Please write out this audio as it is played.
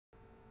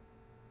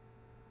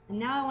And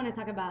now I want to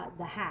talk about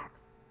the hacks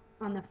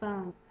on the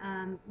phone.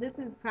 This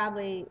is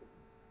probably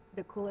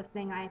the coolest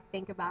thing I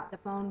think about the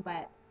phone,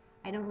 but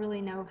I don't really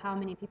know how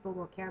many people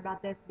will care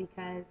about this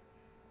because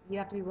you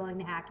have to be willing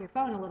to hack your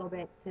phone a little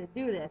bit to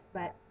do this.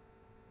 But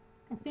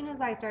as soon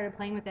as I started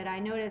playing with it, I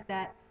noticed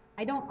that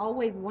I don't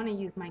always want to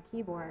use my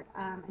keyboard.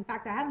 In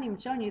fact, I haven't even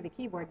shown you the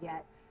keyboard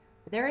yet.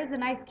 But there is a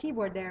nice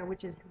keyboard there,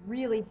 which is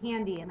really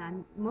handy,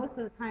 and most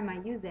of the time I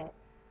use it.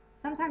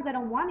 Sometimes I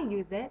don't want to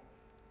use it,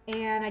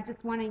 and I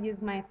just want to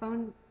use my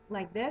phone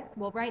like this.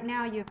 Well, right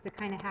now you have to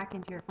kind of hack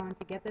into your phone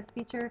to get this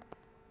feature,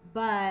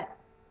 but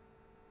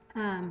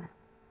um,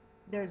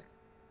 there's,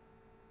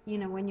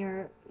 when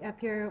you're up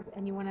here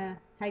and you want to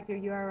type your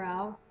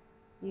URL,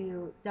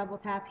 you double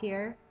tap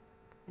here,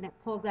 and it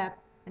pulls up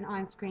an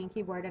on-screen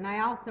keyboard. And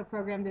I also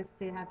programmed this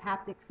to have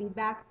haptic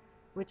feedback,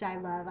 which I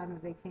love. I'm a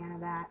big fan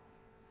of that.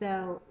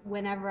 So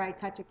whenever I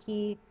touch a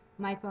key,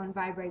 my phone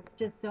vibrates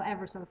just so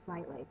ever so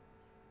slightly.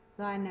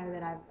 So I know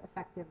that I've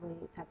effectively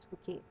touched the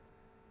key.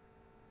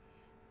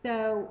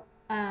 So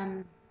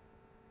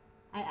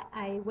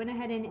I went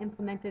ahead and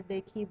implemented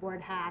the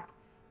keyboard hack,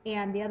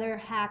 and the other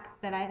hacks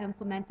that I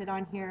implemented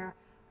on here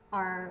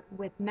are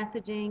with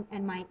messaging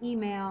and my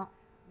email,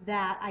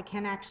 that I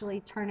can actually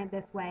turn it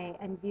this way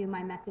and view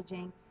my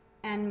messaging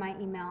and my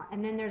email.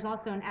 And then there's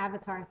also an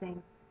avatar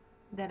thing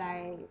that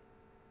I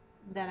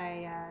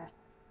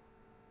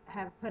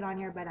have put on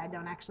here, but I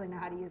don't actually know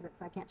how to use it,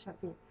 so I can't show it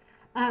to you.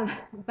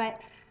 But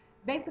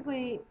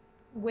basically,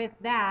 with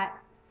that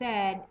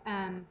said,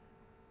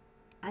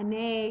 I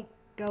may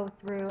go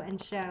through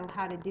and show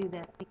how to do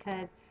this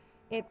because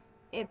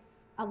it's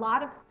a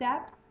lot of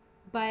steps,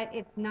 but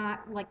it's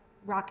not like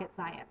rocket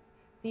science.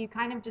 So you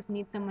kind of just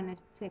need someone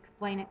to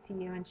explain it to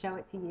you and show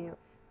it to you.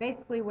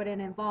 Basically what it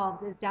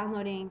involves is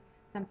downloading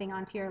something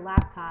onto your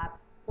laptop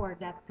or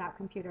desktop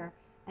computer,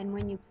 and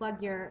when you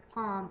plug your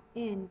Palm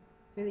in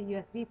through the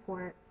USB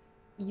port,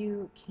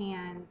 you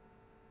can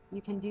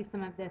do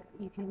some of this.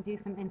 You can do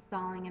some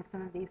installing of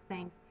some of these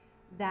things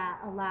that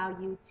allow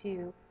you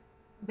to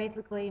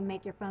basically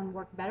make your phone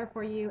work better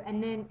for you,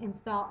 and then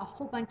install a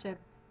whole bunch of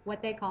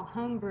what they call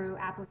homebrew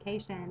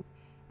applications,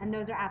 and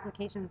those are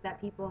applications that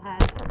people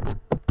have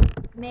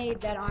made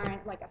that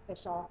aren't like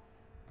official,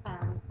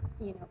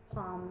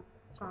 Palm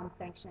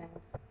sanctioned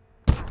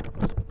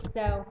applications.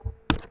 So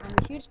I'm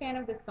a huge fan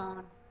of this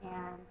phone,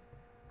 and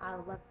I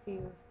would love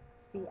to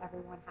see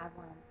everyone have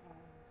one, and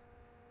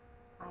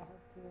I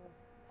hope to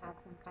have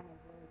some kind of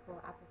really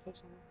cool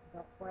application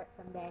built for it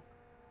someday.